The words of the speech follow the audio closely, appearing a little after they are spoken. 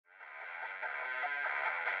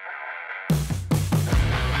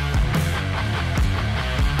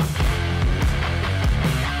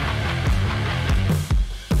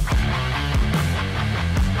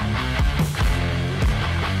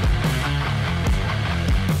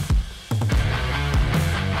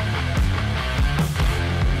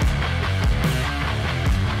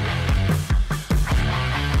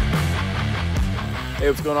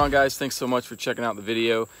what's going on, guys? Thanks so much for checking out the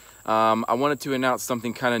video. I wanted to announce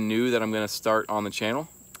something kind of new that I'm going to start on the channel,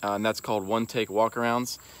 and that's called One Take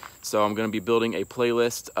Walkarounds. So I'm going to be building a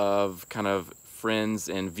playlist of kind of friends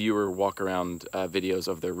and viewer walk-around videos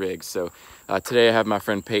of their rigs. So today I have my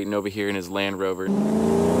friend Peyton over here in his Land Rover.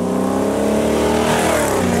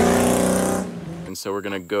 And so we're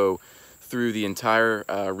going to go through the entire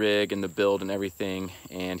rig and the build and everything,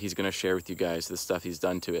 and he's going to share with you guys the stuff he's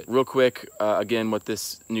done to it. Real quick, again, what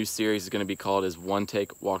this new series is going to be called is One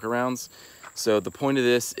Take Walkarounds. So the point of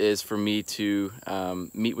this is for me to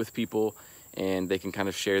meet with people, and they can kind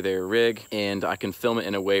of share their rig, and I can film it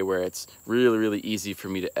in a way where it's really, really easy for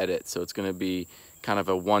me to edit. So it's going to be kind of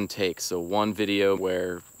a one take, so one video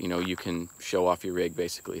where, you know, you can show off your rig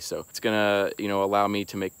basically. So it's going to, you know, allow me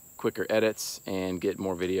to make quicker edits and get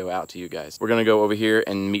more video out to you guys. We're gonna go over here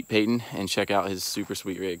and meet Peyton and check out his super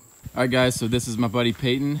sweet rig. All right, guys, so this is my buddy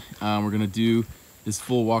Peyton. We're gonna do this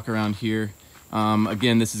full walk around here.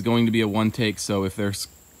 Again, this is going to be a one take, so if there's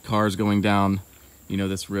cars going down, you know,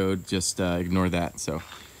 this road, just ignore that. So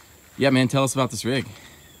yeah, man, tell us about this rig.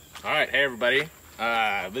 All right, hey everybody.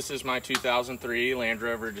 This is my 2003 Land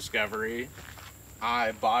Rover Discovery.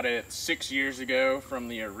 I bought it 6 years ago from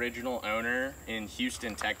the original owner in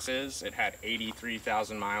Houston, Texas. It had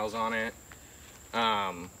 83,000 miles on it,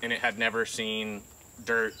 and it had never seen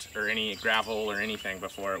dirt or any gravel or anything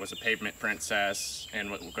before. It was a pavement princess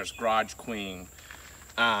and was garage queen.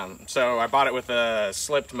 So I bought it with a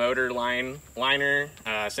slipped motor liner,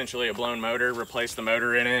 essentially a blown motor, replaced the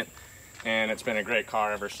motor in it, and it's been a great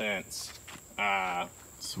car ever since.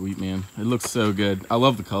 Sweet, man. It looks so good. I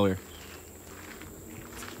love the color.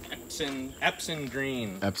 Epsom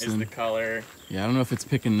green is the color. Yeah, I don't know if it's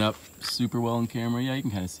picking up super well on camera. Yeah, you can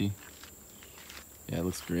kind of see. Yeah, it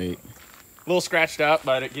looks great. A little scratched up,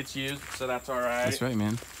 but it gets used, so that's all right. That's right,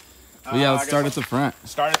 man. Well, yeah, let's start at the front.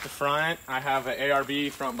 Start at the front. I have an ARB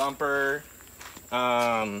front bumper,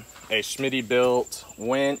 a Smitty built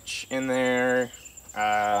winch in there.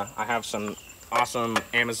 I have some awesome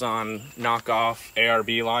Amazon knockoff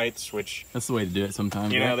ARB lights, which that's the way to do it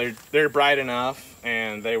sometimes. You know, they're bright enough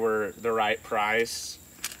and they were the right price.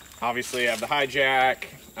 Obviously, I have the hijack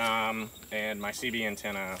and my CB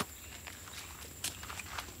antenna.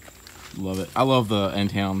 Love it. I love the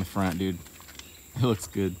antenna on the front, dude. It looks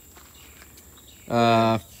good.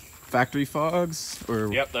 Factory fogs,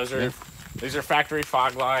 or yep, these are factory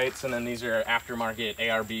fog lights, and then these are aftermarket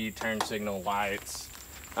ARB turn signal lights.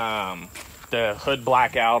 The hood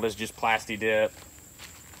blackout is just plasti dip.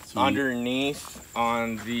 Sweet. Underneath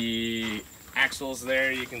on the axles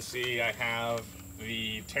there, you can see I have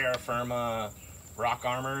the Terra Firma rock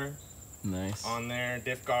armor. Nice. On there,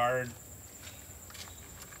 diff guard,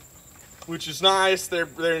 which is nice. They're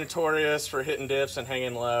notorious for hitting diffs and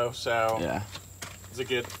hanging low, so yeah, it's a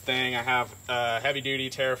good thing. I have heavy duty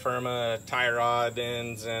Terra Firma tie rod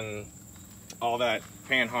ends and all that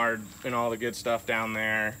panhard and all the good stuff down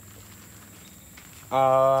there.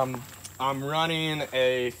 I'm running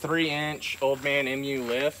a 3-inch Old Man MU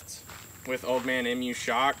lift with Old Man MU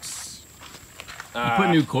shocks. You put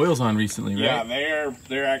new coils on recently, right? Yeah,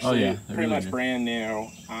 they're actually they're pretty much brand new.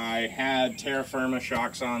 I had Terra Firma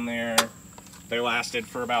shocks on there. They lasted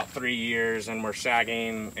for about 3 years and were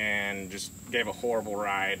sagging and just gave a horrible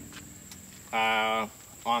ride.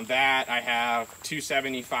 On that, I have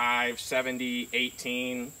 275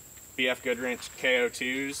 70/18 BF Goodrich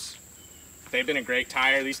KO2s. They've been a great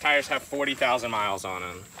tire. These tires have 40,000 miles on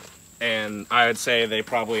them, and I would say they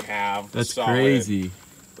probably have a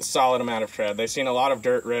solid amount of tread. They've seen a lot of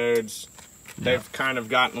dirt roads. Yeah. They've kind of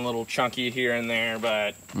gotten a little chunky here and there,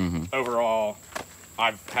 but overall,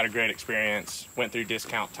 I've had a great experience. Went through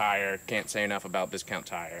Discount Tire. Can't say enough about Discount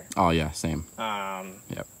Tire. Oh yeah, same.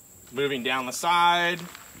 Yep. Moving down the side,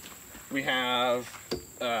 we have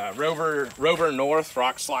Rover North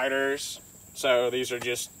rock sliders. So these are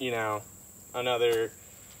just, you know, another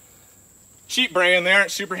cheap brand. They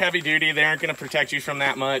aren't super heavy duty. They aren't going to protect you from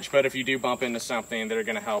that much, but if you do bump into something, they're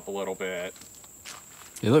going to help a little bit.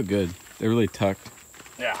 They look good. They're really tucked.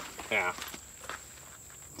 Yeah, yeah.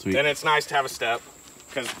 Sweet. And it's nice to have a step,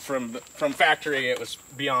 because from factory it was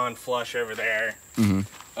beyond flush over there.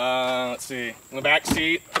 Let's see. In the back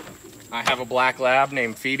seat, I have a black lab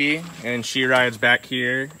named Phoebe, and she rides back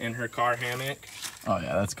here in her car hammock. Oh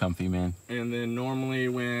yeah, that's comfy, man. And then normally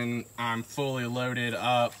when I'm fully loaded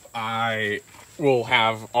up, I will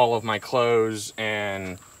have all of my clothes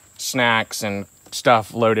and snacks and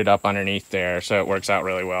stuff loaded up underneath there, so it works out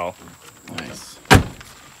really well. Nice.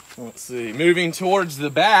 Let's see, moving towards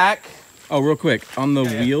the back. Oh, real quick, on the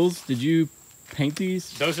wheels, did you paint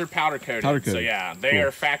these? Those are powder coated. So yeah, they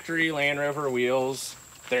are factory Land Rover wheels.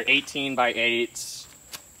 They're 18 by 8s.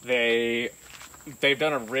 They've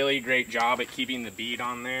done a really great job at keeping the bead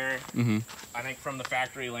on there. I think from the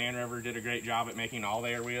factory, Land Rover did a great job at making all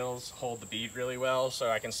their wheels hold the bead really well, so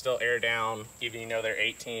I can still air down even though they're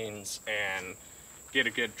 18s and get a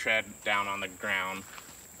good tread down on the ground.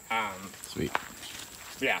 Sweet.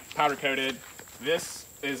 Yeah, powder coated. This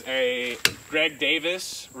is a Greg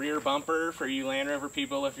Davis rear bumper for you Land Rover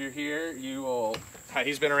people. If you're here,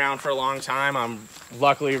 he's been around for a long time. I'm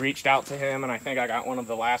luckily reached out to him, and I think I got one of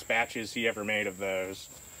the last batches he ever made of those.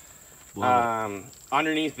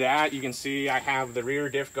 Underneath that, you can see I have the rear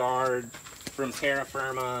diff guard from Terra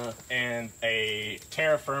Firma and a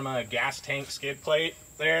Terra Firma gas tank skid plate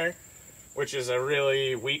there, which is a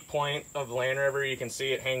really weak point of the Land Rover. You can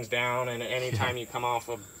see it hangs down, and anytime you come off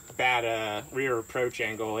a bad rear approach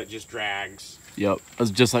angle, it just drags. Yep,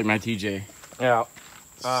 that's just like my TJ. Yeah.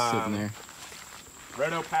 Sitting there.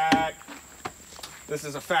 Roto pack. This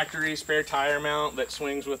is a factory spare tire mount that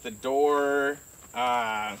swings with the door.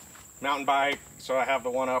 Mountain bike, so I have the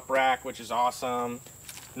one-up rack, which is awesome.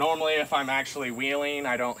 Normally, if I'm actually wheeling,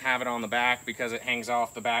 I don't have it on the back because it hangs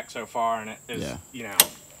off the back so far, and it is, you know,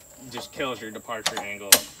 just kills your departure angle.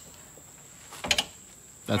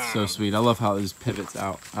 That's so sweet. I love how this pivots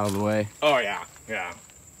out of the way. Oh yeah, yeah.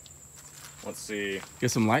 Let's see. Get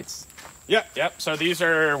some lights. Yep. So these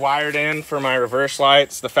are wired in for my reverse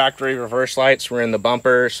lights. The factory reverse lights were in the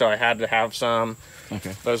bumper, so I had to have some.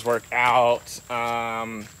 Okay. Those work out.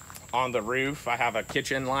 On the roof, I have a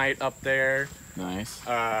kitchen light up there. Nice.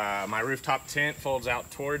 My rooftop tent folds out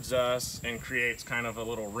towards us and creates kind of a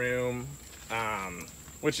little room,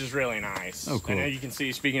 which is really nice. Oh, cool. And you can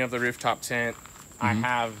see, speaking of the rooftop tent, I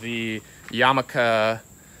have the Yamaka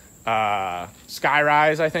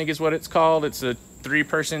Skyrise, I think is what it's called. It's a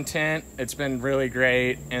 3-person tent. It's been really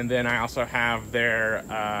great. And then I also have their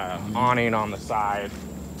awning on the side,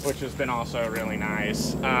 which has been also really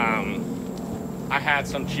nice. I had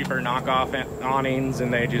some cheaper knockoff awnings,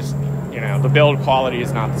 and they just, you know, the build quality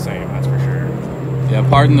is not the same, that's for sure. Yeah,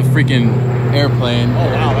 pardon the freaking airplane. Oh,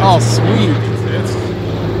 wow. Oh, sweet.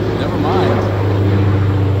 Never mind.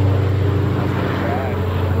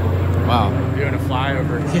 Wow. Doing a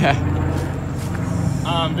flyover. Yeah.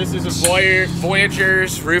 This is a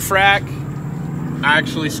Voyager's roof rack. I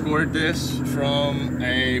actually scored this from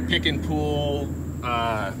a pick and pull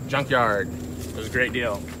junkyard. It was a great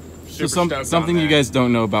deal. So something you guys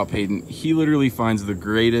don't know about Peyton, he literally finds the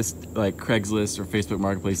greatest like Craigslist or Facebook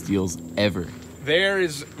Marketplace deals ever. There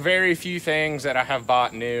is very few things that I have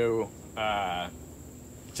bought new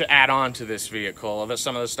to add on to this vehicle.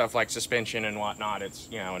 Some of the stuff like suspension and whatnot, it's,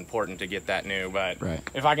 you know, important to get that new, but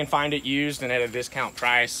if I can find it used and at a discount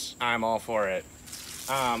price, I'm all for it.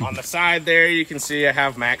 On the side there, you can see I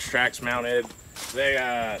have Max Tracks mounted.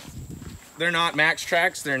 They're not Max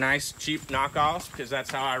Tracks, they're nice cheap knockoffs because that's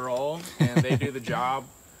how I roll, and they do the job.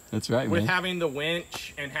 That's right, With man. having the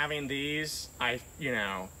winch and having these, I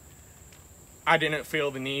didn't feel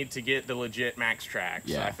the need to get the legit Max Tracks.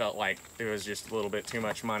 Yeah. I felt like it was just a little bit too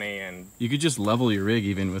much money, and you could just level your rig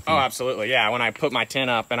even with them. Oh, absolutely, yeah. When I put my tent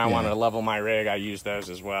up and I wanted to level my rig, I use those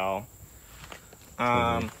as well.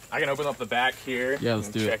 I can open up the back here. Yeah, let's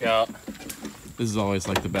do it. Check out. This is always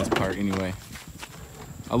like the best part anyway.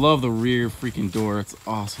 I love the rear freaking door. It's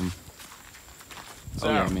awesome. So,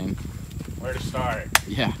 oh yeah, man. Where to start?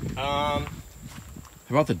 Yeah. How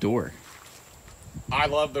about the door? I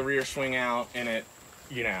love the rear swing out, and it,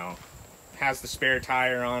 you know, has the spare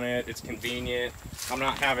tire on it. It's convenient. I'm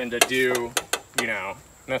not having to do, you know,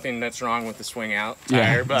 nothing that's wrong with the swing out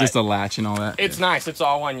tire, but just a latch and all that. It's nice. It's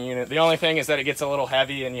all one unit. The only thing is that it gets a little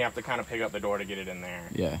heavy, and you have to kind of pick up the door to get it in there.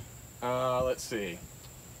 Yeah. Let's see.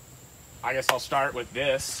 I guess I'll start with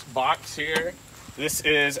this box here. This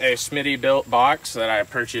is a Smitty built box that I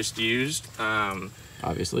purchased used.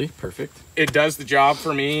 Obviously, perfect. It does the job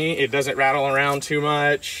for me. It doesn't rattle around too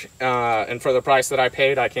much. And for the price that I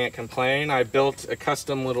paid, I can't complain. I built a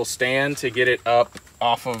custom little stand to get it up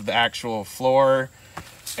off of the actual floor.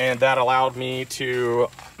 And that allowed me to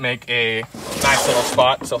make a nice little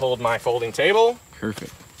spot to hold my folding table.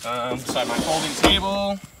 Perfect. Beside my folding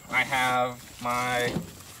table, I have my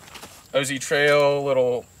OZ Trail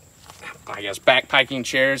little, I guess, backpacking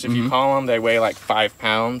chairs, if you call them. They weigh like 5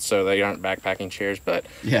 pounds, so they aren't backpacking chairs, but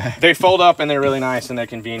they fold up and they're really nice and they're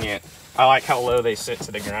convenient. I like how low they sit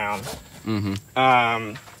to the ground. Moving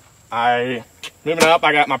up, I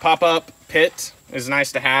got my pop-up pit. It's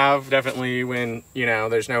nice to have, definitely when, you know,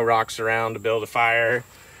 there's no rocks around to build a fire.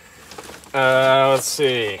 Let's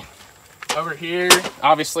see. Over here,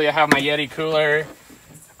 obviously I have my Yeti cooler.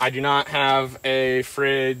 I do not have a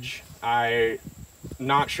fridge. I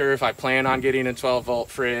not sure if I plan on getting a 12-volt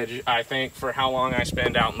fridge. I think for how long I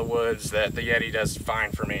spend out in the woods that the Yeti does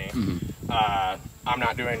fine for me. I'm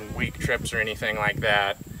not doing week trips or anything like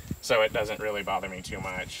that, so it doesn't really bother me too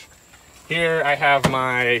much. Here I have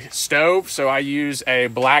my stove, so I use a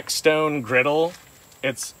Blackstone griddle.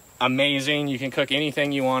 It's amazing. You can cook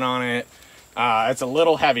anything you want on it. It's a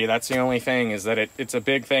little heavy. That's the only thing, is that it's a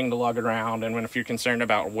big thing to lug around, and if you're concerned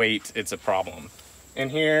about weight, it's a problem. In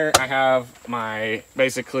here I have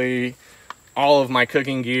basically all of my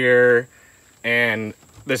cooking gear, and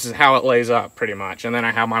this is how it lays up pretty much. And then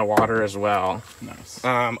I have my water as well. Nice.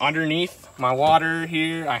 Underneath my water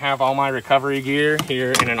here, I have all my recovery gear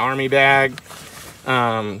here in an army bag,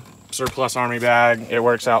 surplus army bag. It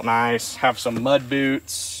works out nice. Have some mud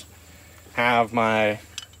boots, have my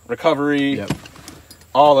recovery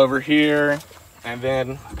all over here. And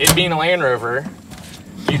then, it being a Land Rover,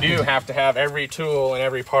 you do have to have every tool and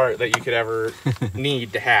every part that you could ever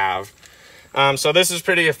need to have. So this is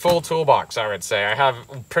a full toolbox, I would say. I have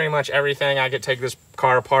pretty much everything. I could take this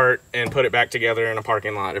car apart and put it back together in a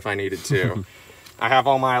parking lot if I needed to. I have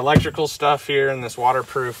all my electrical stuff here in this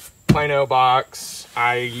waterproof Plano box.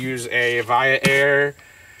 I use a Via Air.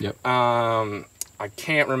 I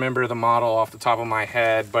can't remember the model off the top of my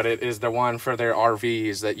head, but it is the one for their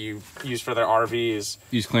RVs that you use for their RVs.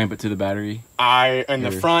 You just clamp it to the battery? In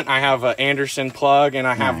the front, I have an Anderson plug, and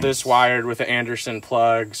I have this wired with an Anderson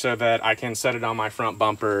plug so that I can set it on my front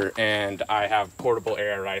bumper, and I have portable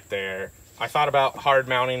air right there. I thought about hard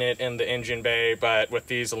mounting it in the engine bay, but with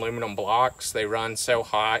these aluminum blocks, they run so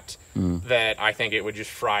hot that I think it would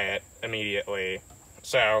just fry it immediately.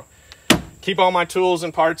 So keep all my tools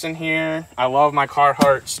and parts in here. I love my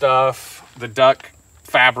Carhartt stuff, the duck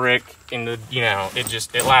fabric, and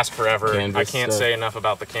it lasts forever. Canvas I can't stuff. say enough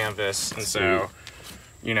about the canvas, and so,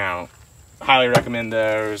 highly recommend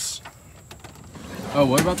those. Oh,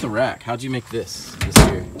 what about the rack? How'd you make this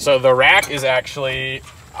year? So the rack is actually,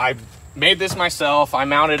 I made this myself. I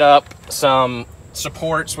mounted up some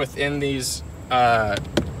supports within these.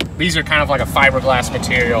 These are kind of like a fiberglass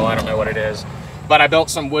material. I don't know what it is. But I built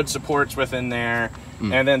some wood supports within there.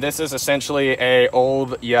 And then this is essentially a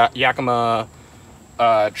old Yakima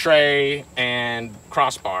tray and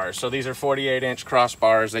crossbars. So these are 48-inch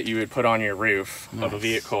crossbars that you would put on your roof of a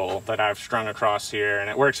vehicle that I've strung across here. And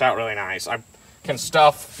it works out really nice. I can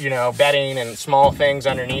stuff, bedding and small things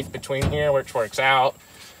underneath between here, which works out.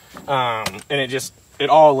 And it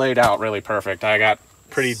all laid out really perfect. I got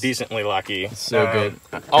pretty decently lucky. So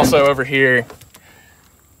good. Also over here,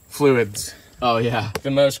 fluids. Oh, yeah.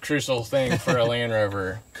 The most crucial thing for a Land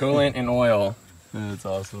Rover. Coolant and oil. That's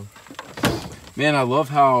awesome. Man, I love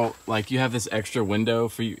how, you have this extra window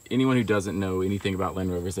for you. Anyone who doesn't know anything about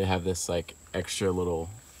Land Rovers, they have this, extra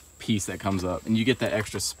little piece that comes up, and you get that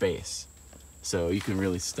extra space. So you can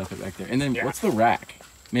really stuff it back there. And then, what's the rack?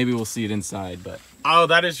 Maybe we'll see it inside, but... Oh,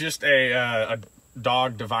 that is just a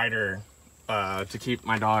dog divider to keep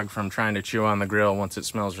my dog from trying to chew on the grill once it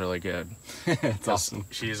smells really good. That's awesome.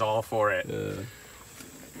 She's all for it.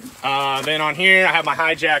 Then on here, I have my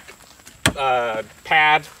hijack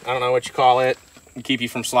pad. I don't know what you call it. Keep you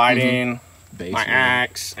from sliding. My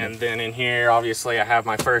axe. And then in here, obviously, I have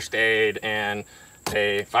my first aid and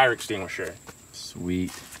a fire extinguisher.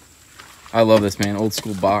 Sweet. I love this, man. Old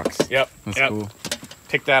school box. Yep. That's cool.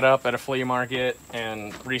 Picked that up at a flea market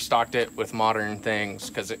and restocked it with modern things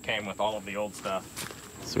because it came with all of the old stuff.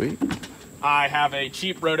 Sweet. I have a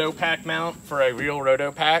cheap roto pack mount for a real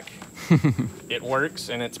roto pack. It works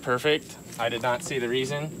and it's perfect. I did not see the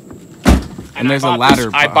reason. And there's a ladder.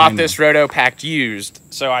 I bought this roto pack used,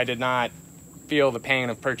 so I did not feel the pain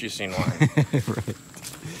of purchasing one.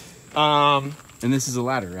 Right. And this is a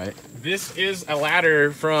ladder, right? This is a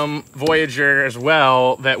ladder from Voyager as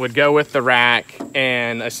well that would go with the rack,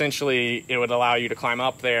 and essentially it would allow you to climb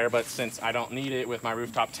up there, but since I don't need it with my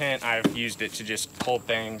rooftop tent, I've used it to just hold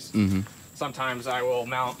things. Sometimes I will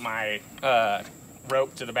mount my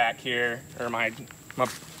rope to the back here, or my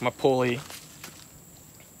pulley.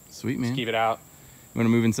 Sweet, man. Just keep it out. You want to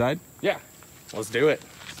move inside? Yeah, let's do it.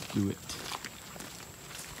 Let's do it.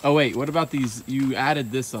 Oh, wait, what about these? You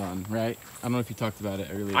added this on, right? I don't know if you talked about it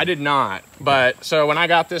earlier. I did not, but so when I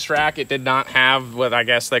got this rack, it did not have what I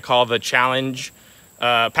guess they call the challenge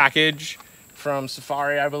package from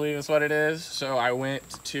Safari, I believe is what it is. So I went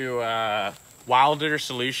to Wilder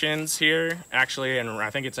Solutions here, actually, and I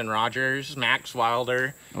think it's in Rogers, Max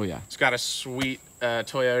Wilder. Oh, yeah. It's got a sweet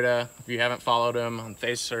Toyota. If you haven't followed him on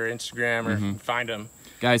Facebook or Instagram, or find him.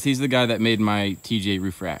 Guys, he's the guy that made my TJ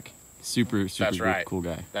roof rack. Super That's right. cool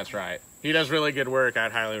guy. That's right. He does really good work.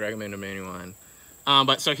 I'd highly recommend him to anyone.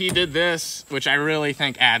 But so he did this, which I really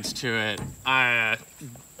think adds to it.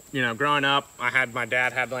 You know, growing up, my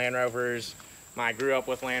dad had Land Rovers. I grew up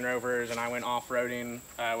with Land Rovers, and I went off-roading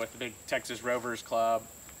with the big Texas Rovers Club.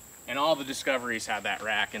 And all the Discoveries had that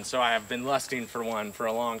rack, and so I have been lusting for one for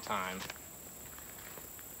a long time.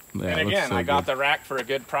 Yeah, and again, so I got the rack for a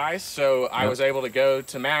good price, so I was able to go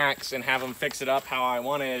to Max and have them fix it up how I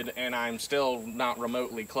wanted, and I'm still not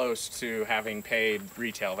remotely close to having paid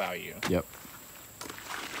retail value. Yep.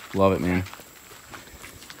 Love it, man.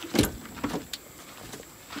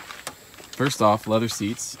 First off, leather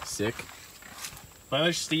seats, sick.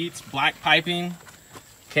 Leather seats, black piping,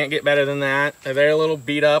 can't get better than that. They're a little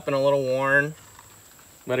beat up and a little worn,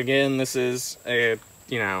 but again, this is a,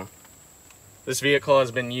 you know, this vehicle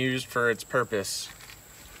has been used for its purpose.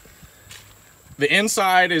 The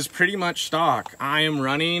inside is pretty much stock. I am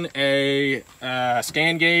running a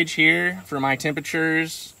stand gauge here for my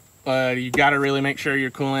temperatures. You've got to really make sure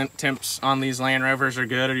your coolant temps on these Land Rovers are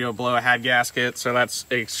good or you'll blow a head gasket, so that's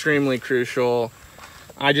extremely crucial.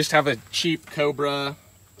 I just have a cheap Cobra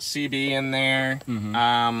CB in there. You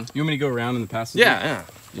want me to go around in the passenger? Yeah.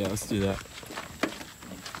 Yeah, let's do that.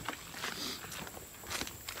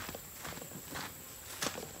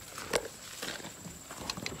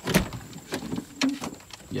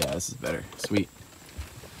 Yeah, this is better. Sweet.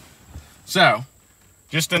 So,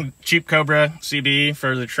 just a cheap Cobra CB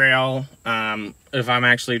for the trail. If I'm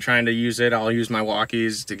actually trying to use it, I'll use my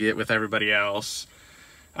walkies to get with everybody else.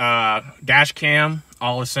 Dash cam,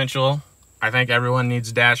 all essential. I think everyone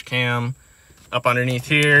needs dash cam. Up underneath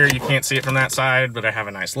here, you can't see it from that side, but I have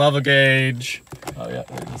a nice level gauge. Oh yeah,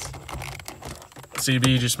 there it is.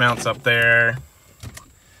 CB just mounts up there.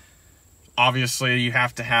 Obviously, you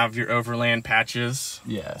have to have your Overland patches.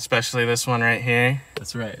 Yeah. Especially this one right here.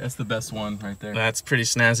 That's right. That's the best one right there. That's a pretty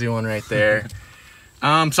snazzy one right there.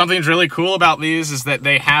 Something's really cool about these is that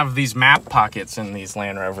they have these map pockets in these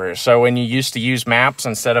Land Rovers. So when you used to use maps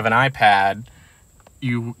instead of an iPad,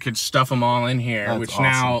 you could stuff them all in here, That's which awesome.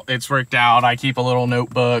 Now it's worked out. I keep a little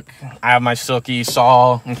notebook. I have my Silky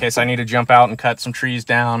saw in case I need to jump out and cut some trees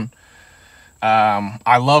down.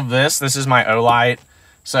 I love this. This is my O-Light.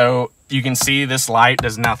 So you can see this light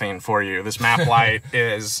does nothing for you. This map light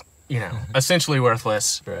is, you know, essentially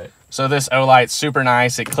worthless. Right. So this O-Light's super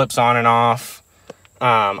nice. It clips on and off.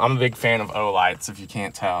 I'm a big fan of O-Lights, if you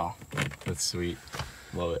can't tell. That's sweet.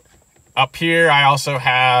 Love it. Up here, I also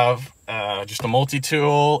have just a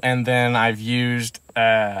multi-tool, and then I've used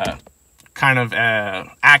kind of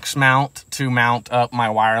a axe mount to mount up my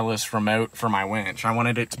wireless remote for my winch. I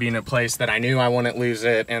wanted it to be in a place that I knew I wouldn't lose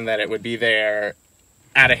it and that it would be there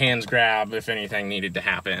at a hand's grab if anything needed to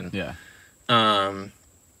happen. Yeah.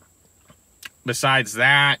 Besides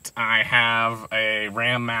that, I have a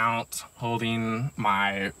RAM mount holding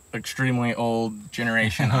my extremely old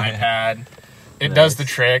generation iPad. It does the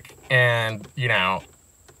trick, and you know,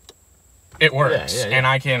 it works. Yeah. And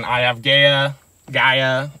I have Gaia,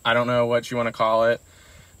 I don't know what you want to call it.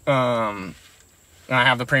 And I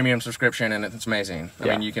have the premium subscription, and it's amazing. I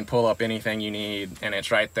mean, you can pull up anything you need, and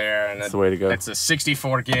it's right there. And that's the way to go. It's a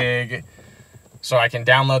 64 gig, so I can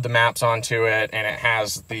download the maps onto it, and it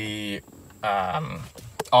has the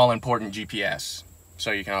all-important GPS, so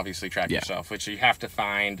you can obviously track yourself, which you have to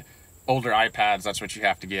find. Older iPads, that's what you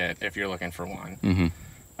have to get if you're looking for one.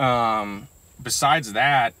 Besides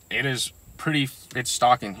that, it's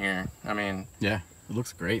stock in here. I mean, yeah, it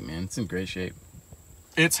looks great, man. It's in great shape.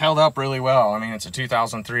 It's held up really well. I mean, it's a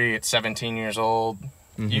 2003. It's 17 years old.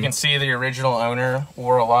 You can see the original owner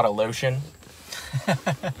wore a lot of lotion.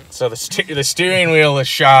 So the steering wheel is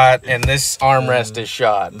shot, and this armrest is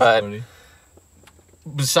shot. But funny.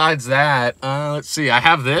 Besides that, let's see. I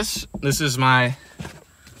have this. This is my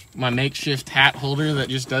makeshift hat holder that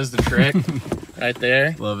just does the trick. Right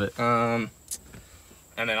there. Love it. And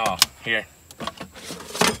then, here.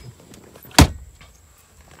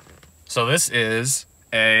 So this is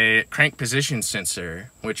a crank position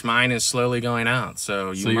sensor, which mine is slowly going out.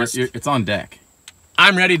 So it's on deck.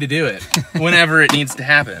 I'm ready to do it whenever it needs to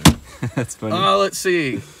happen. That's funny. Let's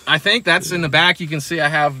see. I think that's in the back. You can see I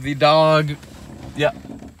have the dog. Yep.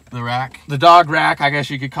 The rack. The dog rack, I guess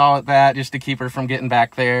you could call it that, just to keep her from getting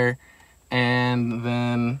back there. And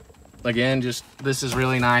then, again, this is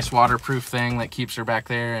really nice waterproof thing that keeps her back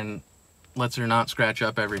there and lets her not scratch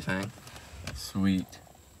up everything. Sweet.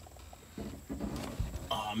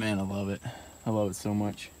 Oh, man, I love it. I love it so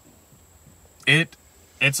much.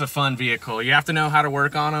 It's a fun vehicle. You have to know how to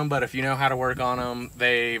work on them, but if you know how to work on them,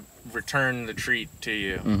 they return the treat to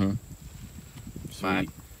you. Sweet.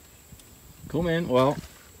 Cool, man. Well,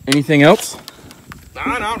 anything else? No,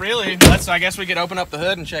 not really. I guess we could open up the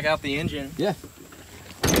hood and check out the engine. Yeah.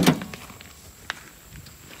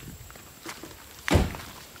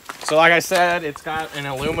 So like I said, it's got an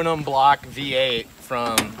aluminum block V8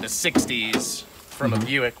 from the 60s from a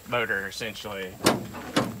Buick motor, essentially.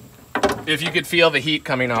 If you could feel the heat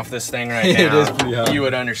coming off this thing right now, it is pretty hot. You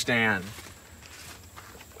would understand.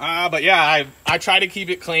 But yeah, I try to keep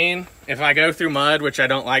it clean. If I go through mud, which I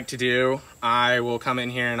don't like to do, I will come in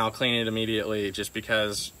here and I'll clean it immediately, just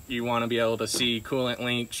because you want to be able to see coolant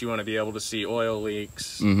leaks, you want to be able to see oil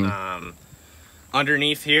leaks.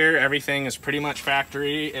 Underneath here, everything is pretty much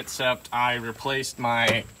factory, except I replaced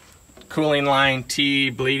my cooling line T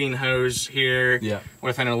bleeding hose here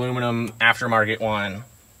with an aluminum aftermarket one.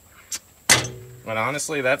 But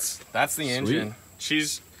honestly, that's the engine.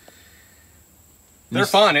 They're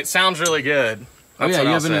fun. It sounds really good. That's you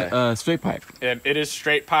have a straight pipe. It is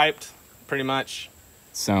straight piped, pretty much.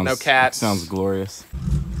 Sounds no cats. Sounds glorious.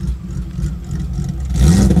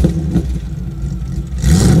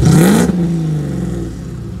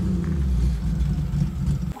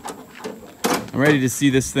 I'm ready to see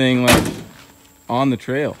this thing like on the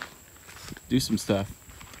trail, do some stuff.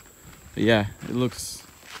 But yeah, it looks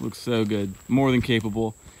so good, more than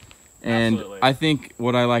capable. And absolutely. I think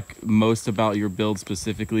what I like most about your build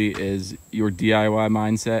specifically is your DIY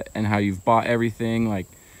mindset and how you've bought everything like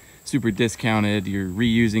super discounted. You're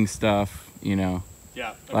reusing stuff, you know.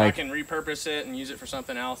 Yeah, if I can repurpose it and use it for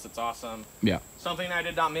something else, it's awesome. Yeah. Something I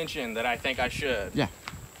did not mention that I think I should. Yeah.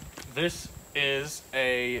 This is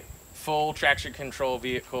a full traction control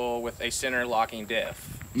vehicle with a center locking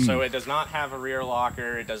diff. So it does not have a rear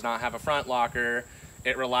locker. It does not have a front locker.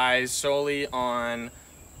 It relies solely on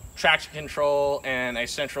traction control and a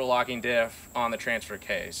central locking diff on the transfer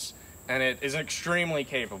case. And it is extremely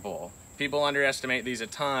capable. People underestimate these a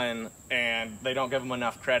ton and they don't give them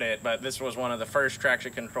enough credit, but this was one of the first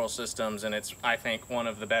traction control systems, and it's, I think, one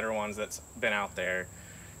of the better ones that's been out there.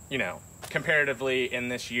 You know, comparatively in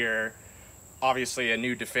this year, obviously a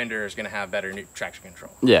new Defender is going to have better new traction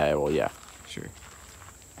control. Yeah, well, yeah, sure.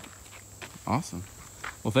 Awesome.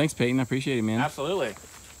 Well, thanks, Peyton. I appreciate it, man. Absolutely.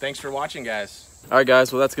 Thanks for watching, guys. All right,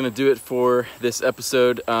 guys. Well, that's going to do it for this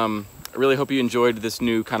episode. I really hope you enjoyed this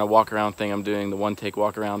new kind of walk around thing I'm doing, the one take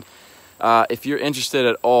walk around. If you're interested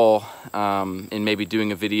at all in maybe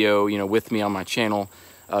doing a video, you know, with me on my channel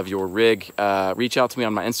of your rig, reach out to me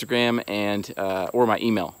on my Instagram and or my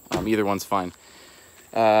email. Either one's fine.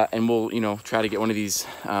 And we'll, you know, try to get one of these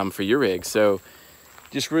for your rig. So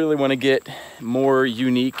just really want to get more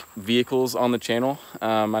unique vehicles on the channel.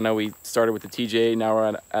 I know we started with the TJ, now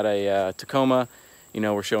we're at a Tacoma. You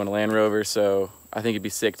know, we're showing a Land Rover, so I think it'd be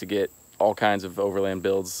sick to get all kinds of Overland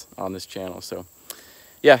builds on this channel. So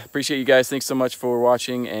yeah, appreciate you guys. Thanks so much for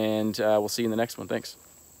watching, and we'll see you in the next one. Thanks.